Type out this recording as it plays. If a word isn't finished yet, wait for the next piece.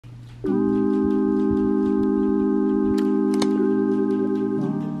Good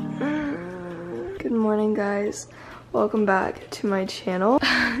morning, guys. Welcome back to my channel.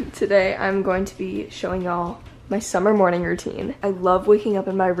 Today I'm going to be showing y'all my summer morning routine. I love waking up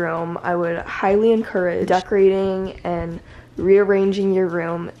in my room. I would highly encourage decorating and rearranging your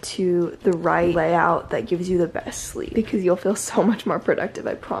room to the right layout that gives you the best sleep, because you'll feel so much more productive,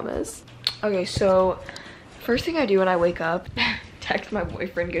 I promise. Okay, so first thing I do when I wake up, text my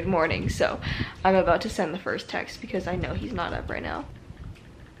boyfriend good morning. So I'm about to send the first text because I know he's not up right now.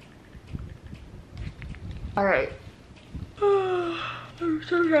 All right. I'm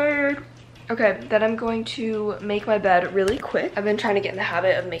so tired. Okay, then I'm going to make my bed really quick. I've been trying to get in the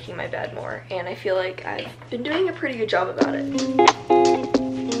habit of making my bed more, and I feel like I've been doing a pretty good job about it.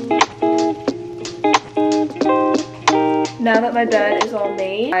 Now that my bed is all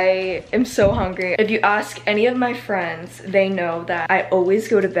made, I am so hungry. If you ask any of my friends, they know that I always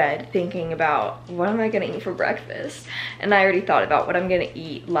go to bed thinking about what am I gonna eat for breakfast? And I already thought about what I'm gonna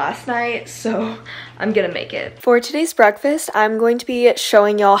eat last night, so I'm gonna make it. For today's breakfast, I'm going to be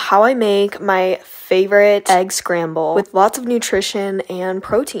showing y'all how I make my favorite egg scramble with lots of nutrition and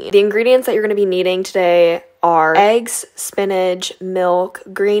protein. The ingredients that you're gonna be needing today are eggs, spinach, milk,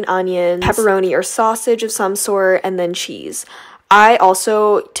 green onions, pepperoni or sausage of some sort, and then cheese. I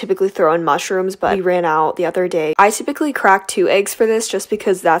also typically throw in mushrooms, but we ran out the other day. I typically crack 2 eggs for this just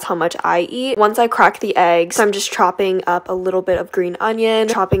because that's how much I eat. Once I crack the eggs, I'm just chopping up a little bit of green onion,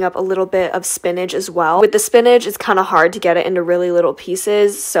 chopping up a little bit of spinach as well. With the spinach, it's kind of hard to get it into really little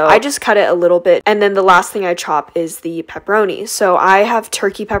pieces, so I just cut it a little bit. And then the last thing I chop is the pepperoni. So I have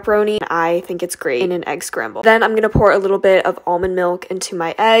turkey pepperoni. I think it's great in an egg scramble. Then I'm gonna pour a little bit of almond milk into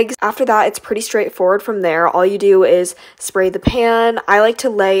my eggs. After that, it's pretty straightforward from there. All you do is spray the pan. I like to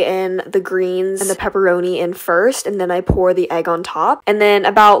lay in the greens and the pepperoni in first, and then I pour the egg on top. And then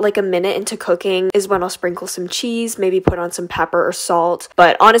about like a minute into cooking is when I'll sprinkle some cheese, maybe put on some pepper or salt.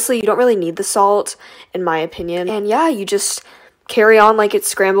 But honestly, you don't really need the salt, in my opinion. And yeah, you just carry on like it's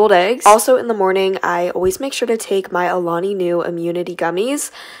scrambled eggs. Also in the morning, I always make sure to take my Alani Nu immunity gummies.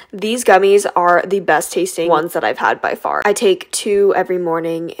 These gummies are the best tasting ones that I've had by far. I take 2 every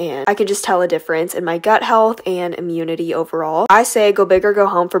morning, and I can just tell a difference in my gut health and immunity overall. I say go big or go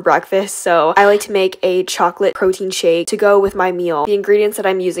home for breakfast, so I like to make a chocolate protein shake to go with my meal. The ingredients that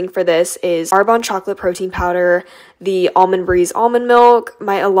I'm using for this is Arbonne chocolate protein powder, the Almond Breeze almond milk,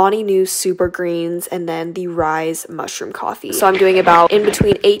 my Alani Nu super greens, and then the Rise mushroom coffee. So I'm doing about in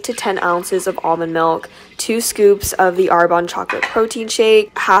between 8 to 10 ounces of almond milk, 2 scoops of the Arbonne chocolate protein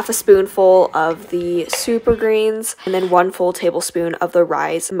shake, half a spoonful of the super greens, and then 1 full tablespoon of the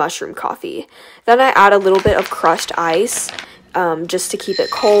Rise mushroom coffee. Then I add a little bit of crushed ice just to keep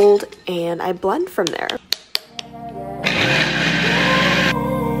it cold, and I blend from there.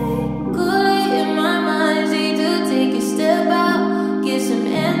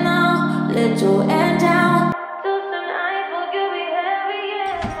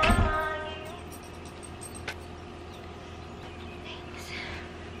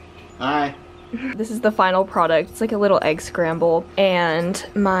 Hi. This is the final product. It's like a little egg scramble and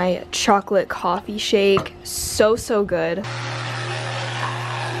my chocolate coffee shake. So good.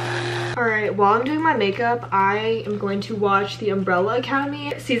 Alright, while I'm doing my makeup, I am going to watch The Umbrella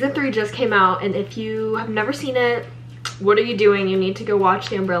Academy. Season 3 just came out, and if you have never seen it, what are you doing? You need to go watch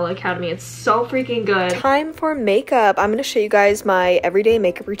The Umbrella Academy. It's so freaking good. Time for makeup. I'm gonna show you guys my everyday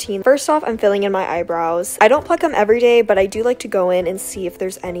makeup routine. First off, I'm filling in my eyebrows. I don't pluck them every day, but I do like to go in and see if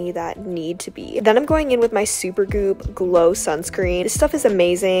there's any that need to be. Then I'm going in with my Supergoop Glow Sunscreen. This stuff is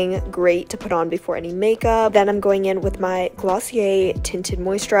amazing, great to put on before any makeup. Then I'm going in with my Glossier Tinted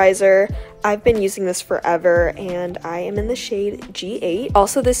Moisturizer. I've been using this forever, and I am in the shade G8.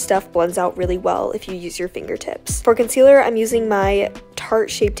 Also, this stuff blends out really well if you use your fingertips. For concealer, I'm using my Tarte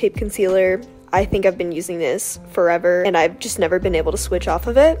Shape Tape Concealer. I think I've been using this forever, and I've just never been able to switch off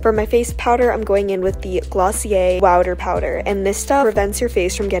of it. For my face powder, I'm going in with the Glossier Powder Powder, and this stuff prevents your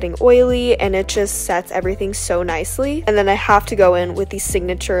face from getting oily, and it just sets everything so nicely. And then I have to go in with the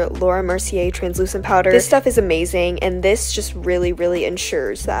signature Laura Mercier Translucent Powder. This stuff is amazing, and this just really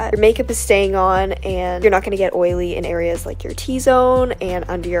ensures that your makeup is staying on, and you're not going to get oily in areas like your T-zone and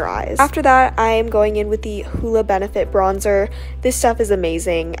under your eyes. After that, I am going in with the Hoola Benefit Bronzer. This stuff is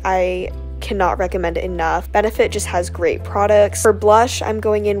amazing. I cannot recommend it enough. Benefit just has great products. For blush, I'm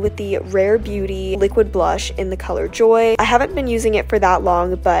going in with the Rare Beauty liquid blush in the color Joy. I haven't been using it for that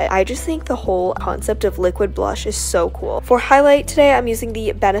long, but I just think the whole concept of liquid blush is so cool. For highlight today, I'm using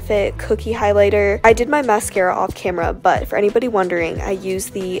the Benefit Cookie Highlighter. I did my mascara off camera, but for anybody wondering, I use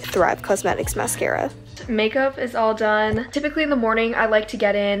the Thrive Cosmetics mascara. Makeup is all done. Typically in the morning I like to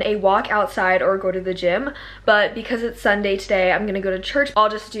get in a walk outside or go to the gym, but because it's Sunday today, I'm gonna go to church. I'll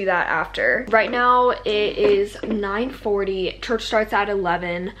just do that after. Right now it is 9:40. Church starts at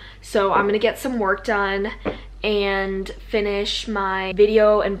 11, so I'm gonna get some work done and finish my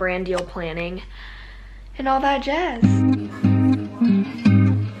video and brand deal planning and all that jazz.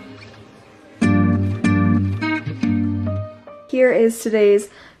 Here is today's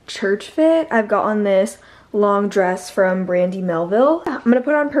church fit. I've got on this long dress from Brandy Melville. I'm gonna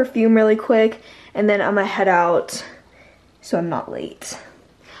put on perfume really quick and then I'm gonna head out so I'm not late.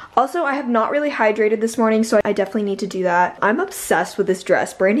 Also, I have not really hydrated this morning, so I definitely need to do that. I'm obsessed with this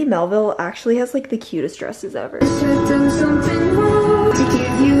dress. Brandy Melville actually has like the cutest dresses ever.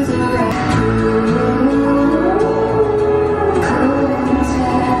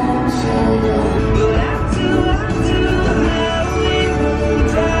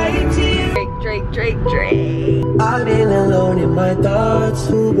 Drake. I've been alone in my thoughts.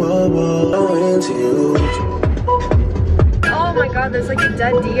 Going into you. Oh my god, there's like a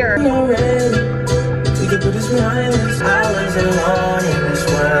dead deer. To get through this behind us. I was alone in this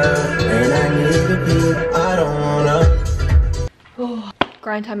world, and I need to be. I don't wanna. Oh,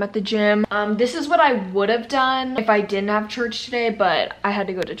 grind time at the gym. This is what I would have done if I didn't have church today, but I had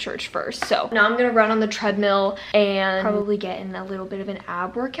to go to church first. So now I'm gonna run on the treadmill and probably get in a little bit of an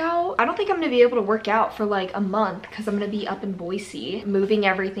ab workout. I don't think I'm gonna be able to work out for like a month because I'm gonna be up in Boise moving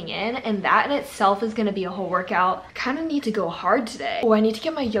everything in, and that in itself is gonna be a whole workout. Kind of need to go hard today. Oh, I need to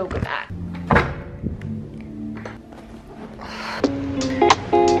get my yoga mat.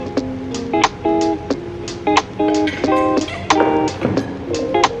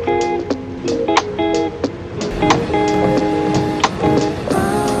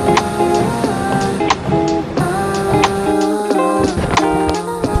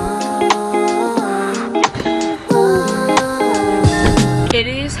 It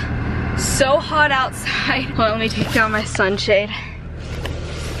is so hot outside. Hold on, let me take down my sunshade.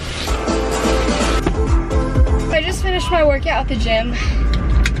 I just finished my workout at the gym.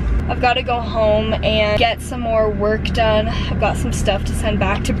 I've got to go home and get some more work done. I've got some stuff to send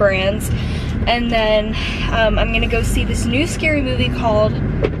back to brands. And then I'm gonna go see this new scary movie called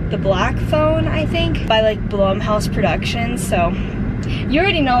The Black Phone, I think, by like Blumhouse Productions. So you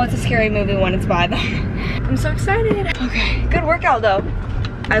already know it's a scary movie when it's by them. I'm so excited. Okay, good workout though.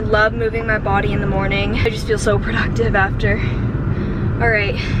 I love moving my body in the morning. I just feel so productive after. All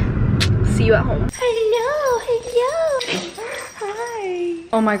right, see you at home. Hello. Hi.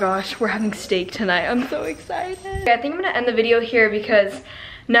 Oh my gosh, we're having steak tonight. I'm so excited. Okay, I think I'm gonna end the video here because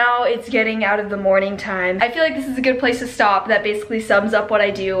now it's getting out of the morning time. I feel like this is a good place to stop. That basically sums up what I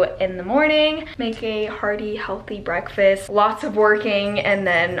do in the morning. Make a hearty, healthy breakfast, lots of working, and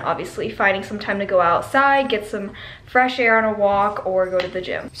then obviously finding some time to go outside, get some fresh air on a walk, or go to the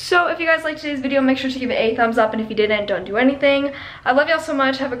gym. So if you guys liked today's video, make sure to give it a thumbs up, and if you didn't, don't do anything. I love y'all so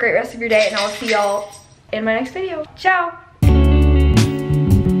much. Have a great rest of your day, and I'll see y'all in my next video. Ciao!